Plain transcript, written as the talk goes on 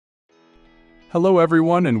Hello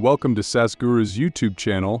everyone and welcome to saasguru's YouTube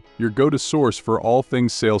channel, your go-to source for all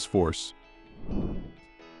things Salesforce.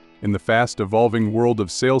 In the fast-evolving world of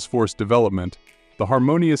Salesforce development, the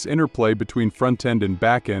harmonious interplay between front-end and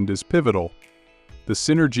back-end is pivotal. The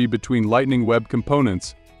synergy between Lightning Web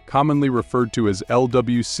Components, commonly referred to as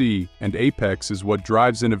LWC and Apex, is what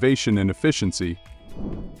drives innovation and efficiency.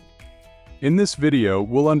 In this video,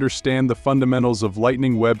 we'll understand the fundamentals of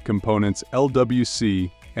Lightning Web Components LWC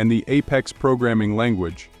and the Apex programming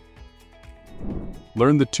language.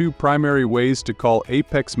 Learn the two primary ways to call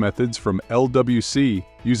Apex methods from LWC,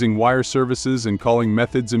 using wire services and calling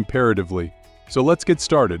methods imperatively. So let's get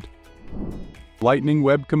started. Lightning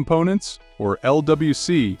Web Components, or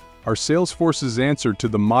LWC, are Salesforce's answer to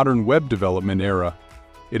the modern web development era.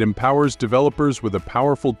 It empowers developers with a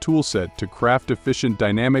powerful toolset to craft efficient,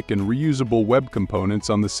 dynamic, and reusable web components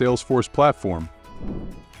on the Salesforce platform.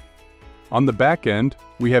 On the back end,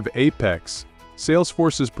 we have Apex,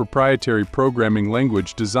 Salesforce's proprietary programming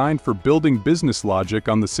language designed for building business logic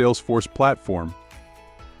on the Salesforce platform.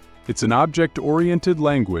 It's an object-oriented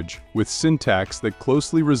language with syntax that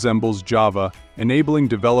closely resembles Java, enabling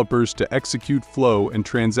developers to execute flow and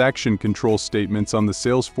transaction control statements on the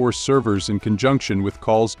Salesforce servers in conjunction with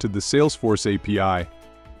calls to the Salesforce API.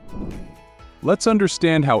 Let's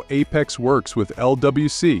understand how Apex works with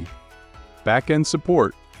LWC. Backend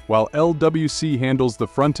support. While LWC handles the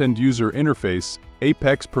front-end user interface,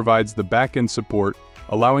 Apex provides the back-end support,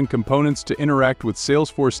 allowing components to interact with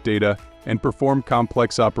Salesforce data and perform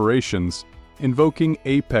complex operations, invoking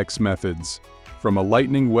Apex methods. From a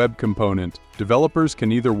Lightning Web Component, developers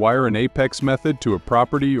can either wire an Apex method to a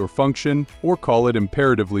property or function, or call it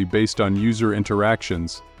imperatively based on user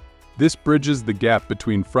interactions. This bridges the gap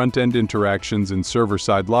between front-end interactions and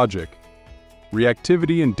server-side logic.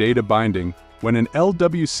 Reactivity and data binding. When an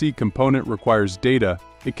LWC component requires data,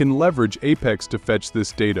 it can leverage Apex to fetch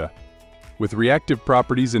this data. With reactive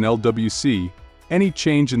properties in LWC, any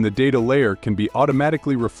change in the data layer can be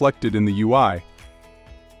automatically reflected in the UI.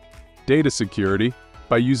 Data security.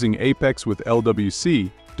 By using Apex with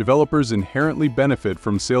LWC, developers inherently benefit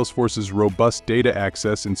from Salesforce's robust data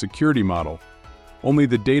access and security model. Only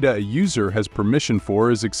the data a user has permission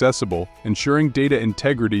for is accessible, ensuring data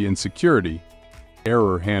integrity and security.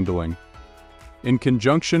 Error handling. In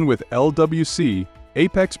conjunction with LWC,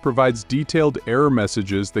 Apex provides detailed error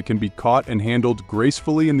messages that can be caught and handled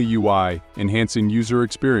gracefully in the UI, enhancing user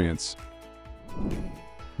experience.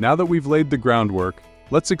 Now that we've laid the groundwork,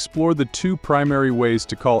 let's explore the two primary ways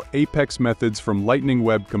to call Apex methods from Lightning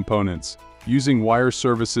Web Components, using wire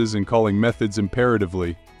services and calling methods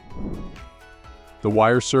imperatively. The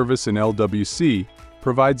wire service in LWC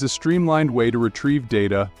provides a streamlined way to retrieve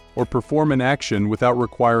data or perform an action without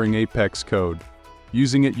requiring Apex code.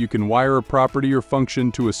 Using it, you can wire a property or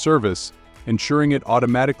function to a service, ensuring it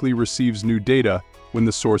automatically receives new data when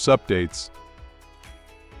the source updates.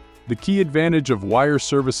 The key advantage of wire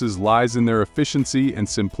services lies in their efficiency and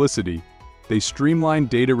simplicity. They streamline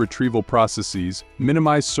data retrieval processes,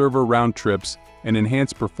 minimize server round trips, and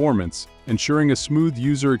enhance performance, ensuring a smooth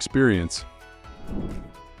user experience.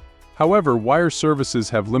 However, wire services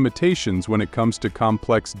have limitations when it comes to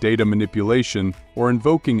complex data manipulation or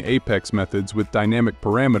invoking Apex methods with dynamic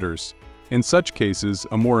parameters. In such cases,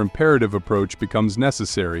 a more imperative approach becomes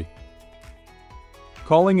necessary.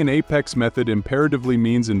 Calling an Apex method imperatively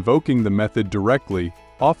means invoking the method directly,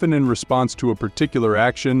 often in response to a particular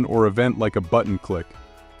action or event like a button click.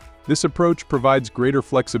 This approach provides greater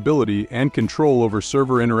flexibility and control over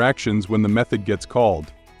server interactions when the method gets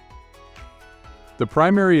called. The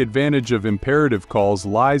primary advantage of imperative calls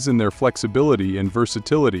lies in their flexibility and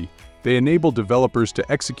versatility. They enable developers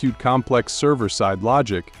to execute complex server-side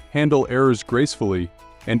logic, handle errors gracefully,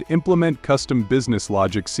 and implement custom business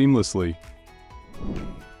logic seamlessly.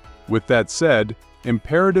 With that said,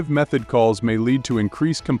 imperative method calls may lead to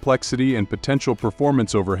increased complexity and potential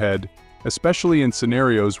performance overhead, especially in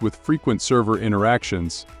scenarios with frequent server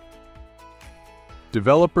interactions.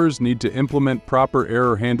 Developers need to implement proper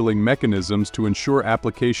error handling mechanisms to ensure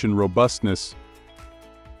application robustness.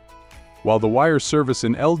 While the wire service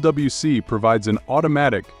in LWC provides an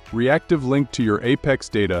automatic, reactive link to your Apex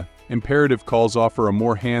data, imperative calls offer a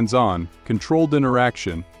more hands-on, controlled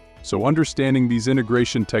interaction, so understanding these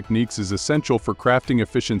integration techniques is essential for crafting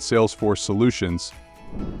efficient Salesforce solutions.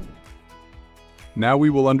 Now we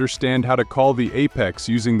will understand how to call the Apex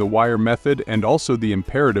using the wire method and also the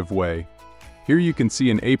imperative way. Here you can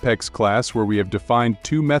see an Apex class where we have defined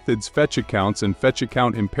two methods, fetchAccount and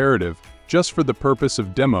fetchAccount imperative, just for the purpose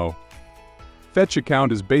of demo.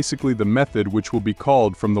 FetchAccount is basically the method which will be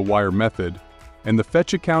called from the wire method. and the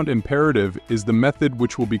fetch account imperative is the method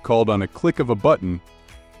which will be called on a click of a button.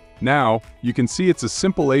 Now, you can see it's a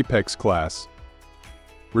simple Apex class.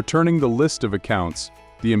 Returning the list of accounts,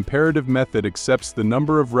 the imperative method accepts the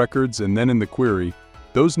number of records, and then in the query,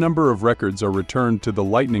 those number of records are returned to the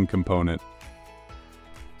Lightning component.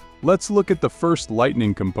 Let's look at the first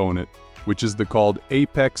Lightning component, which is the called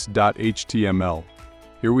apex.html.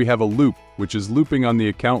 Here we have a loop, which is looping on the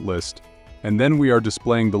account list, and then we are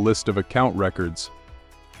displaying the list of account records.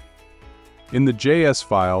 In the JS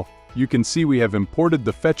file, you can see we have imported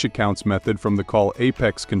the fetchAccounts method from the call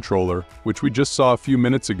Apex controller, which we just saw a few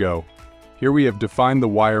minutes ago. Here we have defined the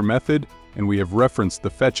wire method, and we have referenced the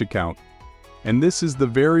fetchAccount. And this is the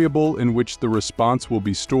variable in which the response will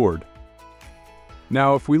be stored.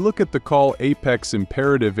 Now, if we look at the call Apex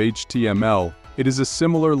imperative HTML, it is a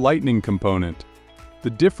similar Lightning component. The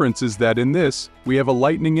difference is that in this, we have a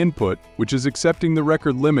Lightning input, which is accepting the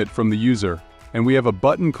record limit from the user, and we have a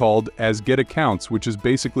button called as getAccounts, which is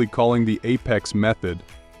basically calling the Apex method.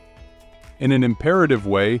 In an imperative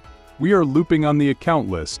way, we are looping on the account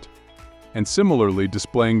list, and similarly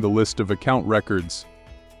displaying the list of account records.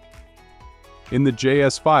 In the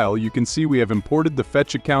JS file, you can see we have imported the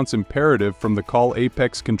fetchAccounts imperative from the call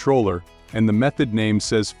Apex controller, and the method name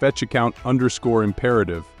says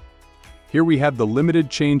fetchAccount_imperative. Here we have the limited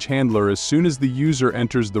change handler. As soon as the user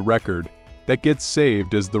enters the record, that gets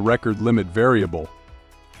saved as the record limit variable.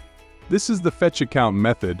 This is the fetchAccount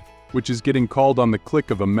method, which is getting called on the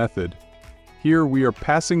click of a method. Here we are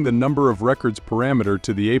passing the number of records parameter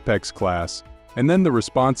to the Apex class, and then the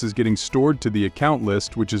response is getting stored to the account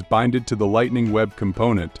list, which is binded to the Lightning Web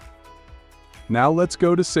component. Now let's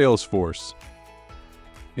go to Salesforce.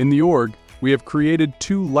 In the org, we have created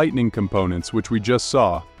two Lightning components, which we just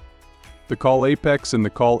saw. The call Apex and the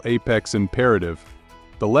call Apex imperative.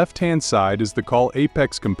 The left-hand side is the call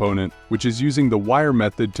Apex component, which is using the wire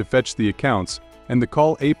method to fetch the accounts, and the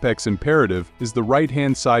call Apex imperative is the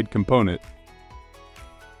right-hand side component.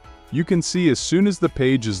 You can see as soon as the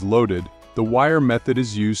page is loaded, the wire method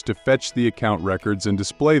is used to fetch the account records and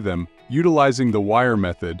display them, utilizing the wire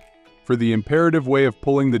method. For the imperative way of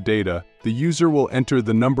pulling the data, the user will enter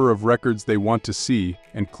the number of records they want to see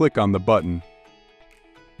and click on the button.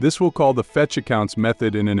 This will call the fetchAccounts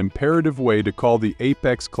method in an imperative way to call the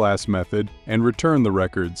Apex class method and return the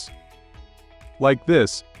records. Like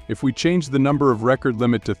this, if we change the number of record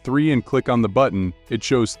limit to 3 and click on the button, it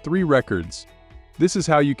shows 3 records. This is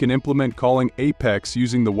how you can implement calling Apex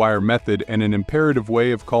using the wire method and an imperative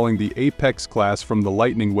way of calling the Apex class from the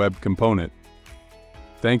Lightning Web component.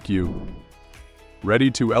 Thank you.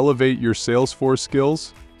 Ready to elevate your Salesforce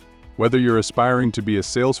skills? Whether you're aspiring to be a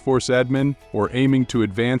Salesforce admin or aiming to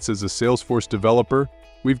advance as a Salesforce developer,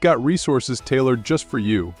 we've got resources tailored just for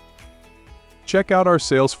you. Check out our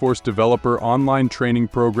Salesforce Developer online training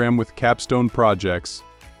program with capstone projects.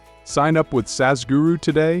 Sign up with saasguru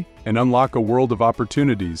today and unlock a world of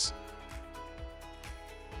opportunities.